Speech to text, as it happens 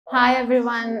Hi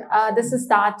everyone, this is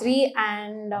Datri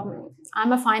and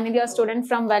I'm a final year student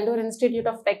from Vellore Institute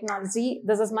of Technology.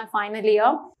 This is my final year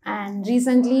and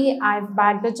recently I've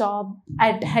bagged a job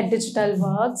at Head Digital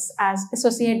Works as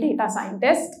Associate Data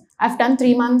Scientist. I've done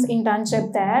 3 months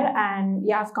internship there and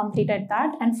yeah, I've completed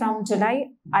that and from July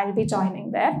I'll be joining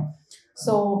there.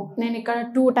 So నేను ఇక్కడ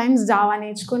 2 times Java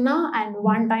నేర్చుకున్నా and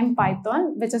 1 time Python,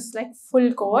 which is like full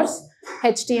course,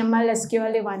 HTML,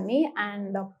 SQL ఇవన్నీ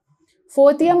and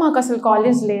fourth year మాకు అసలు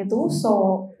college లేదు. So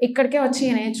ఇక్కడికే వచ్చి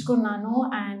నేర్చుకున్నాను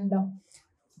and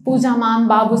Pooja ma'am,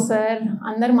 Babu sir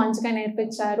అందరు మంచిగా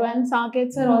నేర్పించారు and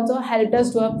Saketh sir also help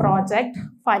us do a project,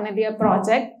 final year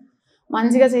project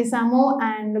మంచిగా చేసాము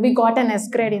and we got an yes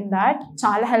grade in that.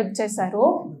 చాలా హెల్ప్ చేశారు.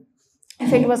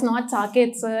 If it was not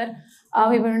Saketh sir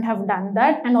we wouldn't have done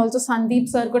that. And also Sandeep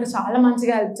sir కూడా చాలా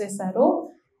మంచిగా help చేశారు.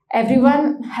 Everyone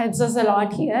helps us a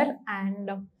lot here and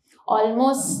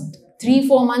almost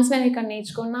 3-4 months నేను ఇక్కడ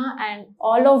నేర్చుకున్నా and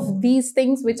all of these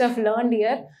things which I've learned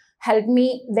here helped me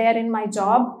there in my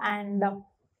job. And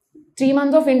 3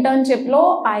 months of internship లో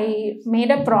I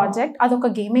made a project, అదొక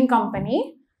gaming company.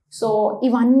 So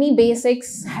ఇవన్నీ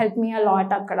basics helped me a lot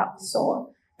అక్కడ. So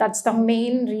that's the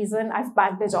main reason I've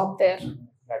bagged a job there.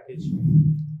 That is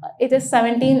It is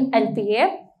 17 LPA.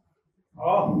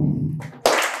 Oh.